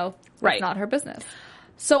 even though Right. it's not her business.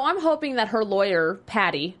 So I'm hoping that her lawyer,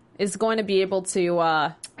 Patty, is going to be able to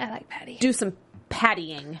I like Patty. do some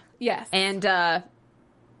pattying. Yes. And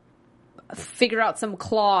figure out some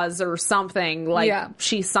clause or something, like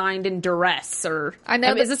she signed in duress, or I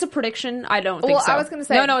know is this a prediction? I don't think Well, so. I was gonna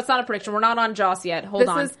say- no, it's not a prediction. We're not on Joss yet. Hold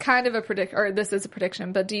on. This is kind of a prediction, or this is a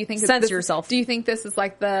prediction, but do you think Censor yourself. Do you think this is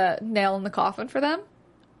like the nail in the coffin for them?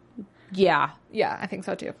 Yeah, Yeah, I think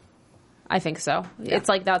so too. I think so. Yeah. It's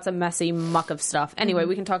like that's a messy muck of stuff. Anyway,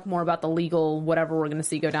 we can talk more about the legal whatever we're going to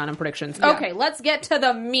see go down in predictions. Yeah. Okay, let's get to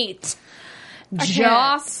the meat. can't.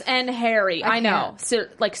 Joss and Harry. I know. can't. So,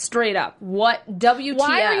 like, straight up. What WTF?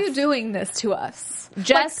 Why are you doing this to us?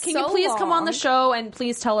 Jess, Like, can you so please come on the long. show and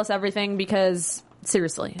please tell us everything, because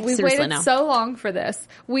seriously We've seriously waited now. so long for this.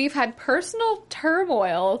 We've had personal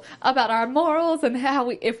turmoil about our morals and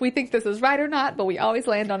if we think this is right or not, but we always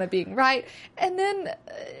land on it being right. And then,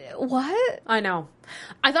 what? I know.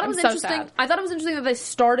 I thought it I'm was so interesting. sad. I thought it was interesting that they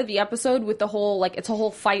started the episode with the whole, like, it's a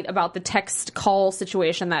whole fight about the text call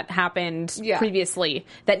situation that happened previously.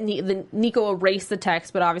 That Nico erased the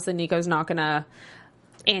text, but obviously Nico's not going to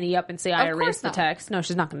ante up and say, I Of course erased the not. text. No,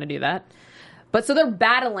 she's not going to do that. But so they're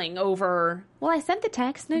battling over, well, I sent the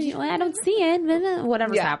text. No, I don't see it.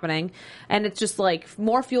 Whatever's happening. And it's just like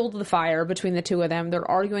more fuel to the fire between the two of them. They're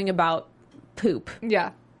arguing about poop.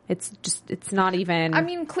 Yeah. It's not even. I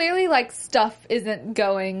mean, clearly, like, stuff isn't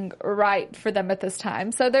going right for them at this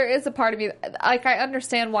time. So there is a part of me, like, I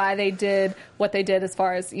understand why they did what they did as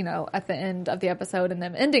far as, you know, at the end of the episode and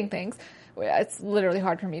them ending things. It's literally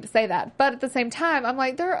hard for me to say that. But at the same time, I'm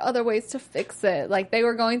like, there are other ways to fix it. Like, they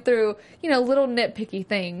were going through, you know, little nitpicky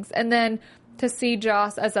things. And then to see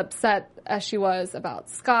Joss as upset as she was about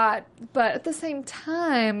Scott. But at the same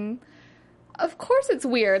time, of course it's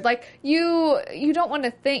weird. Like, you don't want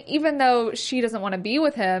to think, even though she doesn't want to be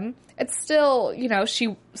with him, it's still, you know,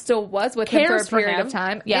 she still was with him for a period of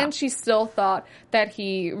time. Yeah. And she still thought that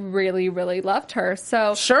he really, really loved her.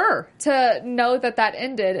 So sure, to know that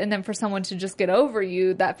ended and then for someone to just get over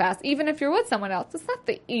you that fast, even if you're with someone else, it's not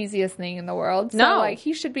the easiest thing in the world. So, like,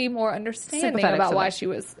 he should be more understanding about why she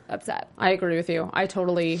was upset. I agree with you. I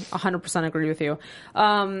totally 100% agree with you.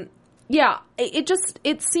 Yeah,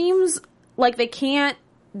 it seems like they can't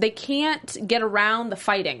get around the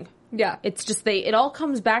fighting. Yeah. It's just it all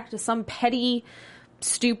comes back to some petty,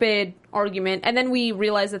 stupid argument. And then we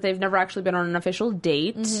realize that they've never actually been on an official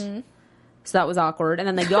date. Mm-hmm. So that was awkward. And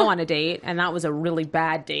then they go on a date, and that was a really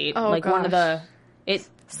bad date. Oh, like, gosh. one of the...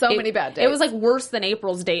 many bad dates. It was, like, worse than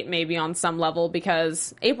April's date, maybe, on some level,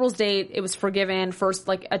 because April's date, it was forgiven. First,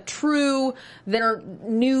 like, they're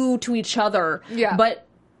new to each other. Yeah. But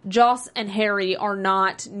Joss and Harry are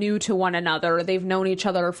not new to one another. They've known each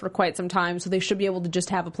other for quite some time, so they should be able to just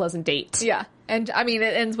have a pleasant date. Yeah. And, I mean,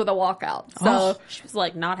 it ends with a walkout. So she was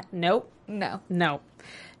like, nope. No. Nope.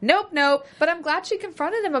 But I'm glad she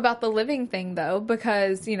confronted him about the living thing, though,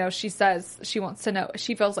 because, you know, she says she wants to know.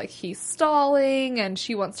 She feels like he's stalling, and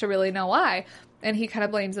she wants to really know why. And he kind of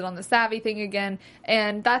blames it on the Savvy thing again.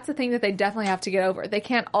 And that's the thing that they definitely have to get over. They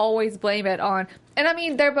can't always blame it on... And, I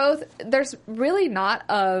mean, there's really not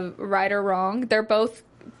a right or wrong. They're both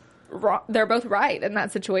right in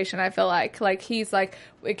that situation, I feel like. Like, he's like,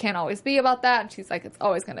 it can't always be about that. And she's like, it's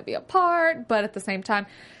always going to be a part. But at the same time...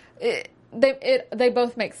 They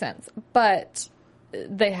both make sense, but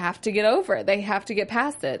they have to get over it. They have to get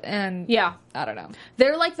past it. And yeah, I don't know.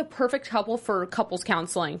 They're like the perfect couple for couples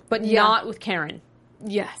counseling, but not with Karen.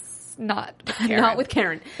 Yes, not with Karen. Not with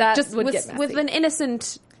Karen. That just would get messy. With an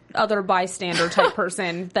innocent other bystander type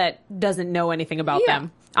person that doesn't know anything about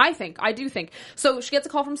them. I do think. So she gets a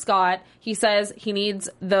call from Scott. He says he needs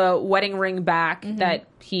the wedding ring back that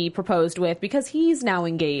he proposed with because he's now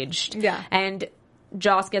engaged. Yeah. And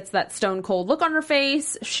Joss gets that stone cold look on her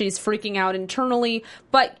face. She's freaking out internally.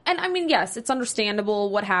 But, and I mean, yes, it's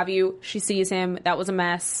understandable, what have you. She sees him. That was a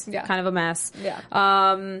mess. Yeah. Kind of a mess. Yeah.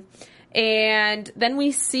 And then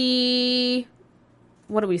we see,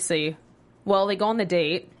 what do we see? Well, they go on the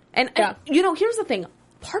date. And you know, here's the thing.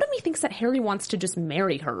 Part of me thinks that Harry wants to just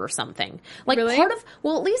marry her or something. Like, really? At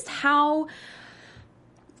least how,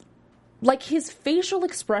 like, his facial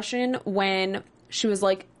expression when she was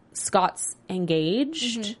like, Scott's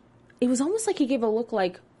engaged, it was almost like he gave a look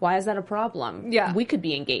like, why is that a problem? Yeah. We could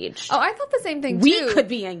be engaged. Oh, I thought the same thing, too. We could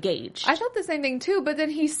be engaged. I thought the same thing, too, but then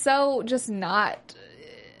he's so just not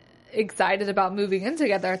excited about moving in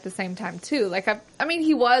together at the same time, too. Like, I mean,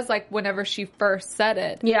 he was, like, whenever she first said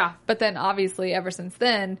it. Yeah. But then, obviously, ever since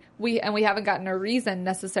then, we haven't gotten a reason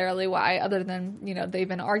necessarily why, other than, you know, they've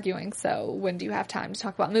been arguing. So when do you have time to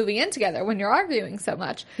talk about moving in together when you're arguing so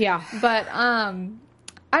much? Yeah. But,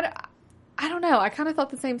 I don't know. I kind of thought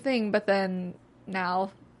the same thing, but then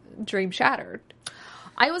now dream shattered.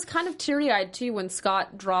 I was kind of teary-eyed, too, when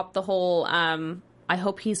Scott dropped the whole, I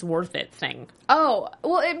hope he's worth it thing. Oh,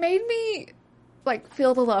 well, it made me, like,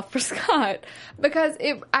 feel the love for Scott. Because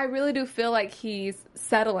I really do feel like he's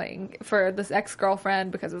settling for this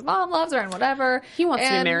ex-girlfriend because his mom loves her and whatever. He wants to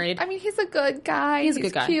be married. I mean, he's a good guy. He's a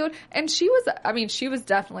good guy. Cute. And she was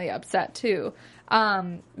definitely upset, too.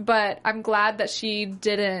 But I'm glad that she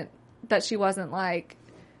wasn't like,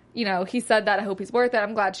 you know, he said that, I hope he's worth it.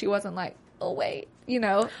 I'm glad she wasn't like, oh, wait, you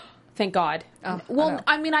know. Thank God. Oh, well,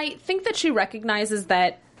 I mean, I think that she recognizes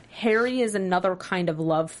that Harry is another kind of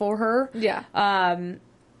love for her. Yeah. Now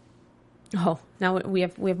we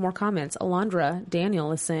have more comments. Alondra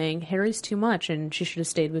Daniel is saying Harry's too much and she should have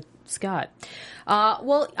stayed with Scott.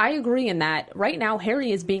 Well, I agree in that. Right now,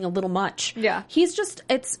 Harry is being a little much. Yeah. He's just,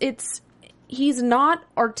 he's not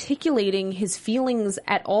articulating his feelings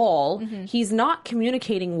at all. Mm-hmm. He's not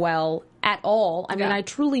communicating well at all. I mean, I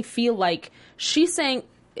truly feel like she's saying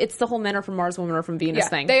it's the whole men are from Mars, women are from Venus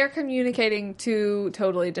thing. They are communicating two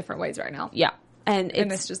totally different ways right now. Yeah. And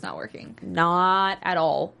it's just not working. Not at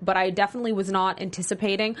all. But I definitely was not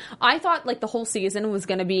anticipating. I thought like the whole season was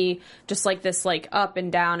going to be just like this like up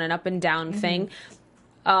and down thing.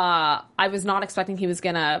 I was not expecting he was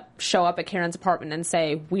going to show up at Karen's apartment and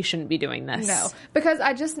say, we shouldn't be doing this. No, because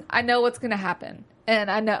I know what's going to happen. And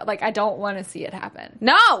I know, like, I don't want to see it happen.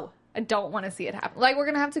 No! I don't want to see it happen. Like, we're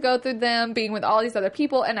going to have to go through them being with all these other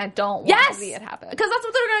people, and I don't want to see it happen. Because that's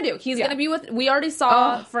what they're going to do. He's going to be with, we already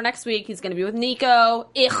saw for next week, he's going to be with Nico.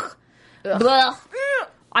 Blah.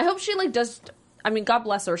 I hope she, like, does, I mean, God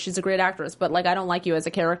bless her. She's a great actress, but, like, I don't like you as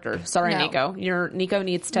a character. Sorry, No. Nico. Nico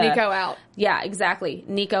needs to. Nico out. Yeah, exactly.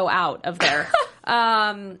 Nico out of there.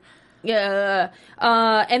 Yeah.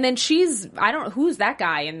 And then who's that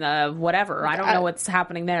guy in the whatever? I don't know what's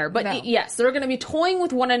happening there. But yes, they're going to be toying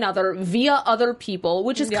with one another via other people,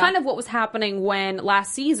 which is kind of what was happening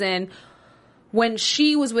last season when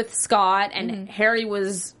she was with Scott and Harry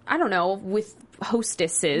was, I don't know, with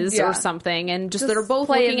hostesses or something. And just they're both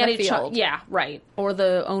looking at each other. Yeah, right. Or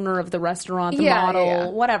the owner of the restaurant, the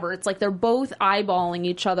model, whatever. It's like they're both eyeballing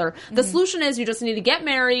each other. The solution is you just need to get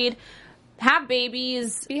married, have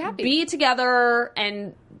babies, be happy, be together,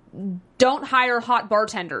 and don't hire hot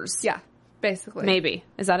bartenders. Yeah, basically. Maybe.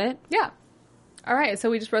 Is that it? Yeah. All right, so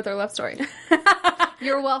we just wrote their love story.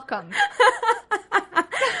 You're welcome.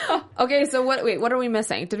 Okay, so what are we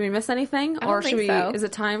missing? Did we miss anything? I don't think so. Is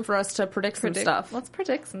it time for us to predict some stuff? Let's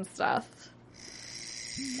predict some stuff.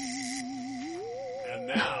 And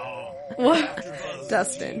now,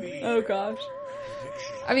 Dustin. Oh gosh.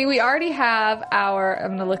 I mean, we already have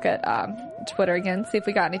I'm going to look at Twitter again, see if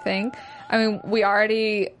we got anything. I mean, we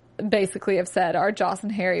already basically have said our Joss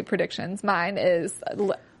and Harry predictions. Mine is,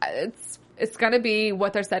 it's going to be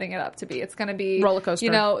what they're setting it up to be. It's going to be roller coaster.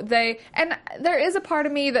 You know, and there is a part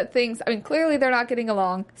of me that thinks, I mean, clearly they're not getting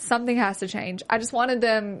along. Something has to change. I just wanted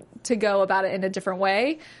them to go about it in a different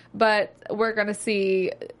way, but we're going to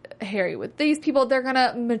see Harry with these people. They're going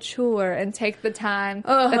to mature and take the time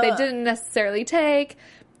that they didn't necessarily take,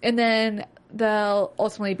 and then they'll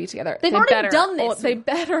ultimately be together. They've already done this. They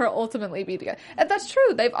better ultimately be together. And that's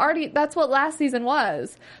true. That's what last season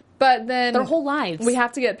was. But then their whole lives. We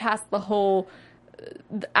have to get past the whole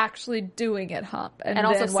actually doing it hump. And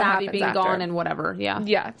also then Savvy being after. gone and whatever. Yeah.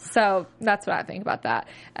 Yeah. So that's what I think about that.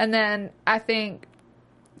 And then I think,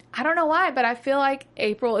 I don't know why, but I feel like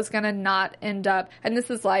April is going to not end up, and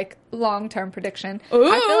this is like long-term prediction.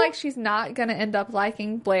 Ooh. I feel like she's not going to end up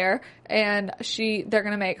liking Blair, and they're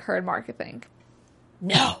going to make her and Mark a thing.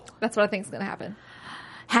 No. That's what I think is going to happen.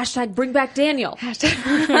 Hashtag bring back Daniel. Hashtag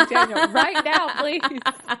bring back Daniel. Right now, please.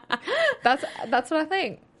 That's what I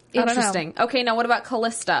think. Interesting. Okay, now what about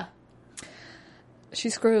Callista?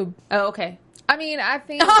 She's screwed. Oh, okay. I mean, I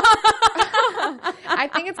think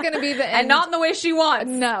it's going to be the end. And not in the way she wants.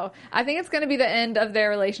 No. I think it's going to be the end of their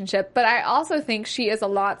relationship. But I also think she is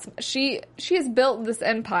she has built this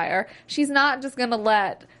empire. She's not just going to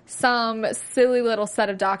let some silly little set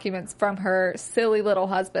of documents from her silly little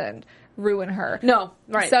husband ruin her. No,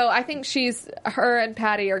 right. So I think her and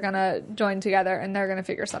Patty are going to join together and they're going to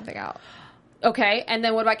figure something out. Okay. And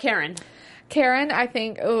then what about Karen? Karen, I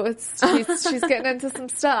think, she's getting into some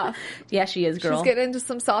stuff. Yeah, she is, girl. She's getting into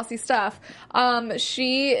some saucy stuff.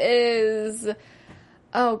 She is,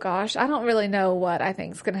 oh gosh, I don't really know what I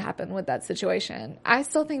think is going to happen with that situation. I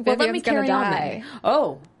still think Vivian's going to die.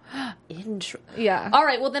 Oh. Yeah. All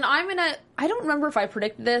right, well then I don't remember if I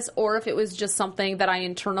predicted this or if it was just something that I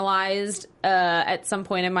internalized at some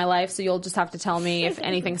point in my life, so you'll just have to tell me if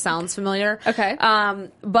anything sounds familiar. Okay.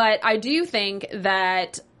 But I do think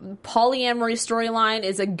that polyamory storyline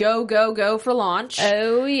is a go for launch.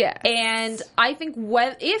 Oh, yeah. And I think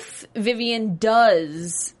if Vivian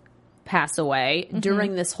does pass away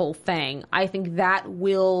during this whole thing, I think that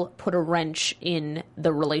will put a wrench in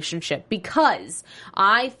the relationship, because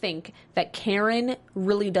I think that Karen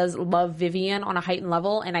really does love Vivian on a heightened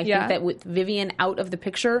level, and I think that with Vivian out of the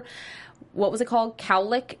picture, what was it called?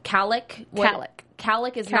 Calic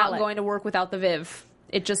is not going to work without the Viv.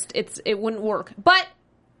 It wouldn't work. But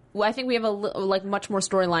I think we have much more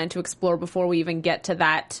storyline to explore before we even get to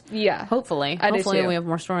that. Yeah. Hopefully we have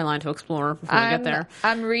more storyline to explore before we get there.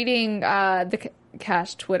 I'm reading the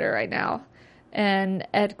Cash Twitter right now, and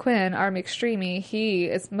Ed Quinn, our McStreamy, he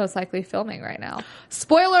is most likely filming right now.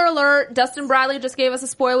 Spoiler alert! Dustin Bradley just gave us a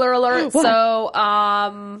spoiler alert, so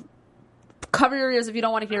cover your ears if you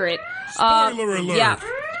don't want to hear it. Spoiler alert! Yeah.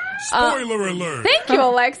 Spoiler alert! Thank you,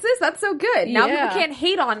 Alexis. That's so good. Now Yeah. people can't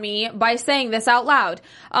hate on me by saying this out loud.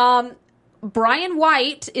 Brian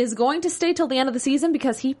White is going to stay till the end of the season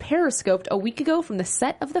because he periscoped a week ago from the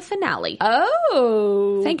set of the finale.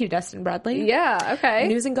 Oh. Thank you, Dustin Bradley. Yeah, okay.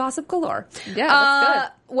 News and gossip galore. Yeah, that's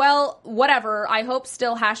good. Well, whatever. I hope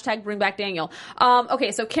still hashtag bring back Daniel.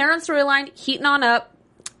 Okay, so Karen's storyline heating on up.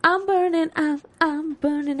 I'm burning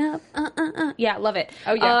up. Yeah, love it.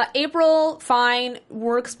 Oh yeah. April, fine.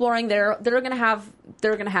 We're exploring. They're gonna have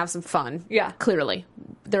some fun. Yeah. Clearly,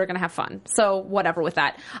 they're gonna have fun. So whatever with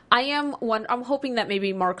that. I'm hoping that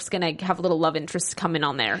maybe Mark's gonna have a little love interest coming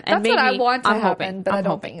on there. And That's maybe, what I want to I'm happen, hoping, but I'm I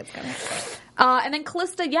don't hoping. think it's gonna happen. And then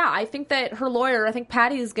Callista, yeah, I think that her lawyer, I think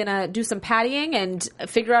Patty is gonna do some pattying and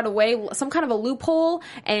figure out a way, some kind of a loophole,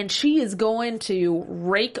 and she is going to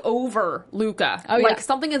rake over Luca. Oh, yeah. Like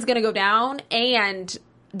something is gonna go down and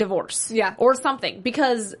divorce. Yeah. Or something.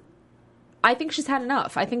 Because I think she's had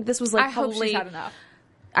enough. I think this was like I hope probably she's had enough.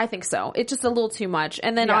 I think so. It's just a little too much.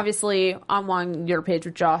 And then Yeah. obviously I'm on your page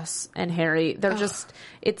with Joss and Harry. They're just,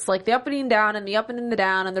 it's like the up and down and the up and the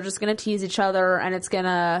down, and they're just going to tease each other, and it's going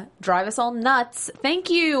to drive us all nuts. Thank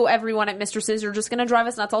you, everyone at Mistresses. You're just going to drive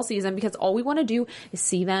us nuts all season because all we want to do is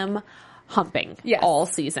see them humping all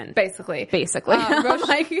season. Basically.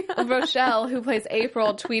 Rochelle, who plays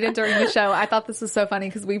April, tweeted during the show. I thought this was so funny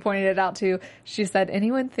because we pointed it out too. She said,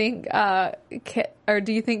 anyone think, or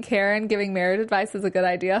do you think Karen giving marriage advice is a good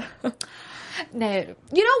idea? No.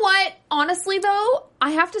 You know what? Honestly, though,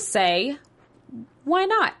 I have to say, why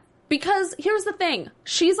not? Because here's the thing.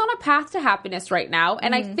 She's on a path to happiness right now.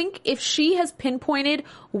 And I think if she has pinpointed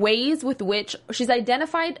ways with which she's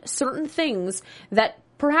identified certain things that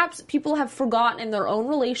perhaps people have forgotten in their own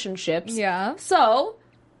relationships. Yeah. So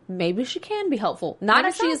maybe she can be helpful. Not Maybe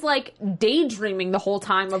if so. she's like daydreaming the whole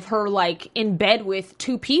time of her like in bed with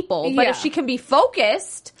two people. But Yeah. if she can be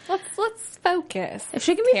focused, Let's focus. if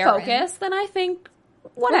she can be Karen. focused, then I think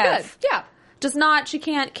We're whatever. good. Yeah. Just not, she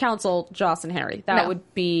can't counsel Joss and Harry. That No.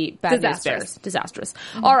 would be bad news Disastrous. bears. Disastrous.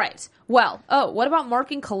 All right. Well, what about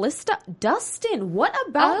Mark and Callista? Dustin, what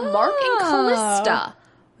about Mark and Callista?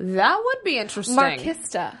 That would be interesting.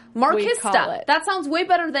 Markista. we call Markista. it. That sounds way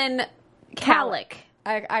better than Calic.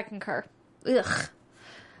 I concur. Ugh.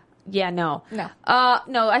 Yeah, no. No.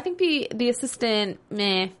 No, I think the assistant,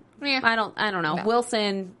 meh. I don't know. No.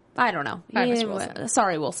 Wilson, I don't know. Hi, Mr. Wilson.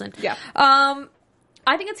 Sorry, Wilson. Yeah.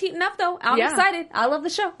 I think it's heating up, though. I'm Yeah. excited. I love the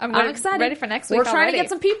show. I'm excited. ready for next week We're trying already. to get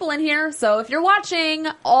some people in here, so if you're watching,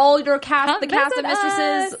 all your cast, Come the cast of visit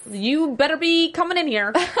Mistresses, you better be coming in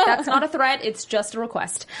here. That's not a threat. It's just a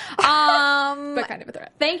request. But kind of a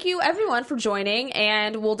threat. Thank you, everyone, for joining,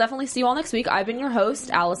 and we'll definitely see you all next week. I've been your host,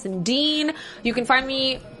 Allison Dean. You can find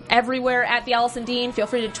me everywhere at the Allison Dean. Feel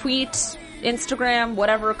free to tweet, Instagram,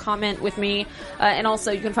 whatever, comment with me. And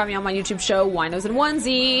also, you can find me on my YouTube show, Winos and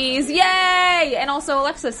Onesies. Yay! And also,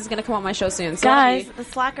 Alexis is going to come on my show soon. So Guys, the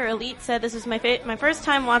Slacker Elite said this was my first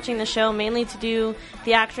time watching the show, mainly to do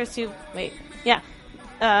the actress who the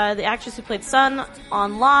actress who played Sun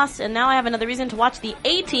on Lost, and now I have another reason to watch the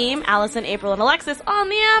A-Team, Allison, April, and Alexis on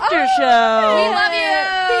the After Show. we love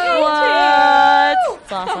you! What?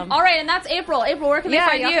 It's awesome. All right, and that's April. April, where can they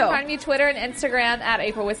find y'all you? can find me Twitter and Instagram at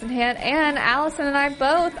April Wissenhand, and Allison and I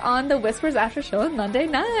both on the Whispers After Show on Monday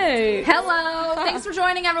night. Hello. Thanks for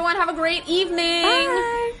joining, everyone. Have a great evening.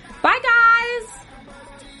 Bye. Bye, guys.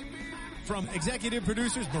 From executive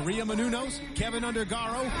producers Maria Menounos, Kevin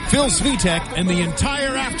Undergaro, Phil Svitek, and the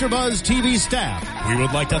entire AfterBuzz TV staff, we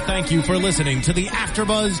would like to thank you for listening to the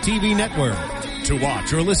AfterBuzz TV network. To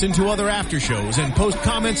watch or listen to other after shows and post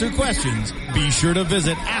comments or questions, be sure to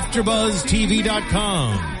visit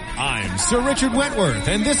AfterBuzzTV.com. I'm Sir Richard Wentworth,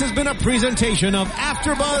 and this has been a presentation of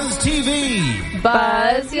AfterBuzz TV.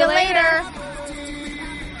 Buzz you later.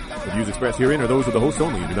 The views expressed herein are those of the hosts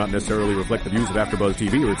only and do not necessarily reflect the views of AfterBuzz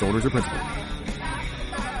TV or its owners or principals.